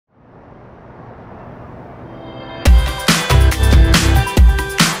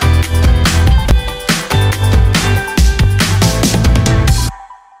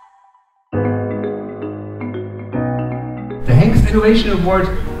Innovation Award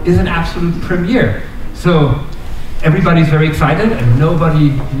is an absolute premiere. So everybody's very excited and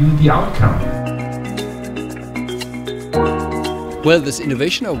nobody knew the outcome. Well, this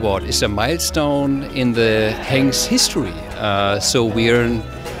Innovation Award is a milestone in the HENGST history. So we're an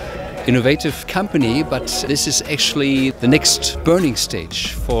innovative company, but this is actually the next burning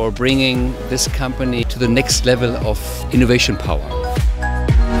stage for bringing this company to the next level of innovation power.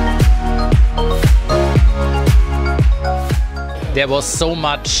 There was so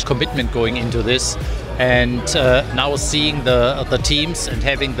much commitment going into this, and now seeing the teams and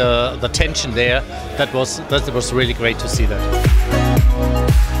having the tension there, that was really great to see that.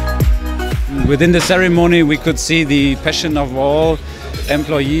 Within the ceremony we could see the passion of all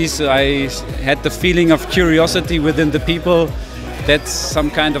employees. I had the feeling of curiosity within the people. That's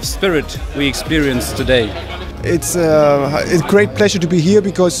some kind of spirit we experience today. It's a great pleasure to be here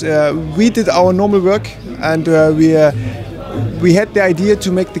because we did our normal work, and we had the idea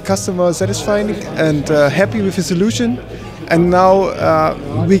to make the customer satisfied and happy with the solution. And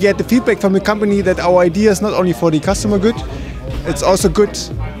now we get the feedback from the company that our idea is not only for the customer good, it's also good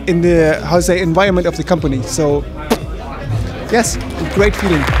in the environment of the company. So yes, a great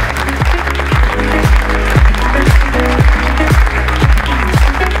feeling.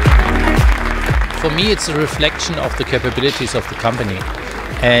 For me, it's a reflection of the capabilities of the company,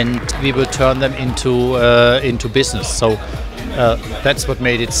 and we will turn them into business. So that's what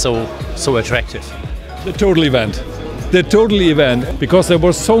made it so attractive. The total event. The total event, because there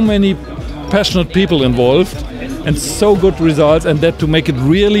were so many passionate people involved and so good results, and that to make it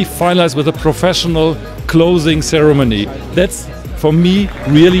really finalized with a professional closing ceremony. That's, for me,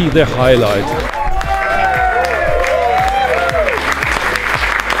 really the highlight.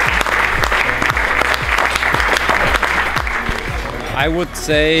 I would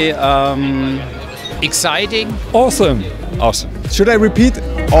say Exciting. Awesome. awesome. Should I repeat?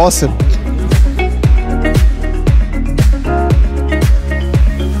 Awesome.